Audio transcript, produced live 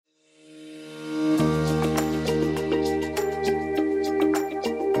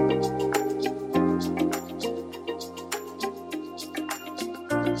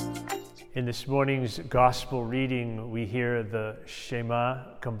this morning's gospel reading, we hear the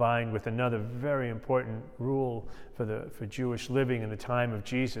Shema combined with another very important rule for Jewish living in the time of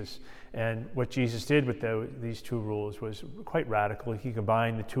Jesus. And what Jesus did with these two rules was quite radical. He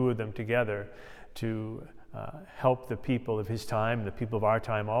combined the two of them together to help the people of his time, the people of our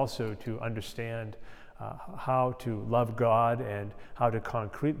time also, to understand how to love God and how to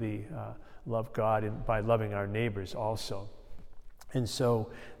concretely love God by loving our neighbors also. And so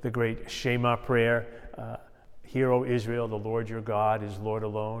the great Shema prayer, Hear, O Israel, the Lord your God is Lord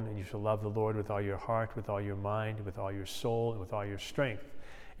alone, and you shall love the Lord with all your heart, with all your mind, with all your soul, and with all your strength.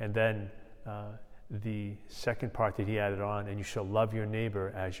 And then the second part that he added on, and you shall love your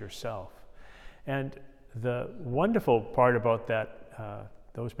neighbor as yourself. And the wonderful part about that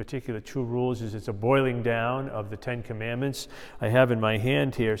those particular two rules is it's a boiling down of the Ten Commandments. I have in my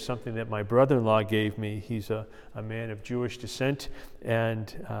hand here something that my brother-in-law gave me. He's a man of Jewish descent, and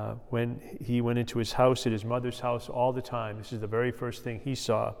when he went into his house, at his mother's house all the time, this is the very first thing he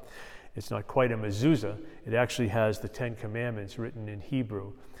saw. It's not quite a mezuzah. It actually has the Ten Commandments written in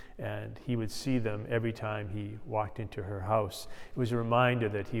Hebrew, and he would see them every time he walked into her house. It was a reminder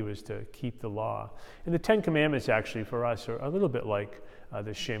that he was to keep the law. And the Ten Commandments actually for us are a little bit like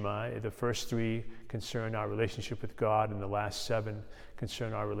the Shema. The first three concern our relationship with God, and the last seven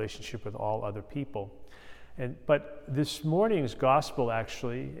concern our relationship with all other people. But this morning's gospel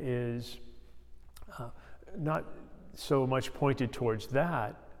actually is not so much pointed towards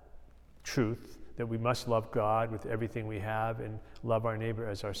that truth, that we must love God with everything we have and love our neighbor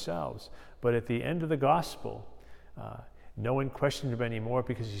as ourselves. But at the end of the gospel, no one questioned him anymore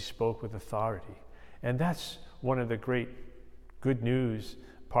because he spoke with authority. And that's one of the great good news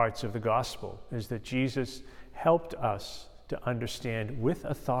parts of the gospel, is that Jesus helped us to understand with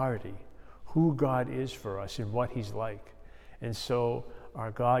authority who God is for us and what he's like. And so our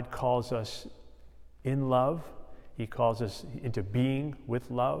God calls us in love. He calls us into being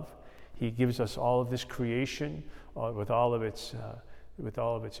with love. He gives us all of this creation with all of its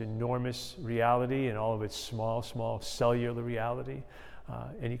enormous reality and all of its small cellular reality.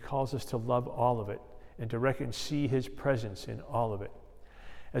 And he calls us to love all of it and to see his presence in all of it.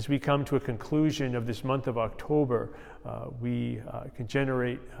 As we come to a conclusion of this month of October, we can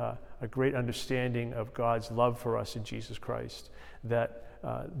generate a great understanding of God's love for us in Jesus Christ, that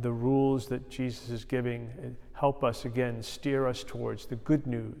the rules that Jesus is giving help us again steer us towards the good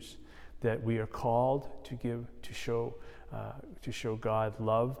news that we are called to show God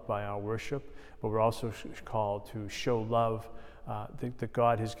love by our worship, but we're also called to show love that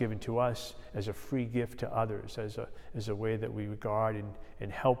God has given to us as a free gift to others, as a way that we regard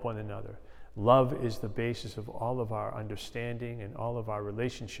and help one another. Love is the basis of all of our understanding and all of our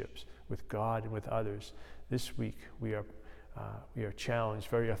relationships with God and with others. This week we are challenged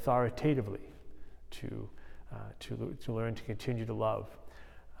very authoritatively to learn to continue to love.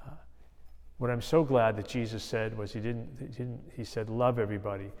 What I'm so glad that Jesus said was he said love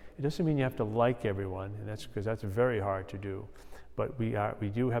everybody. It doesn't mean you have to like everyone, and that's because that's very hard to do. But we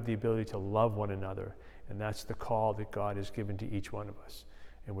do have the ability to love one another, and that's the call that God has given to each one of us.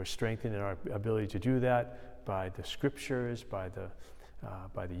 And we're strengthened in our ability to do that by the scriptures, by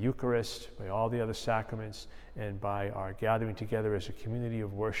the Eucharist, by all the other sacraments, and by our gathering together as a community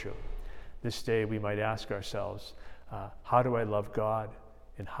of worship. This day we might ask ourselves, how do I love God,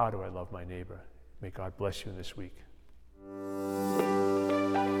 and how do I love my neighbor? May God bless you in this week.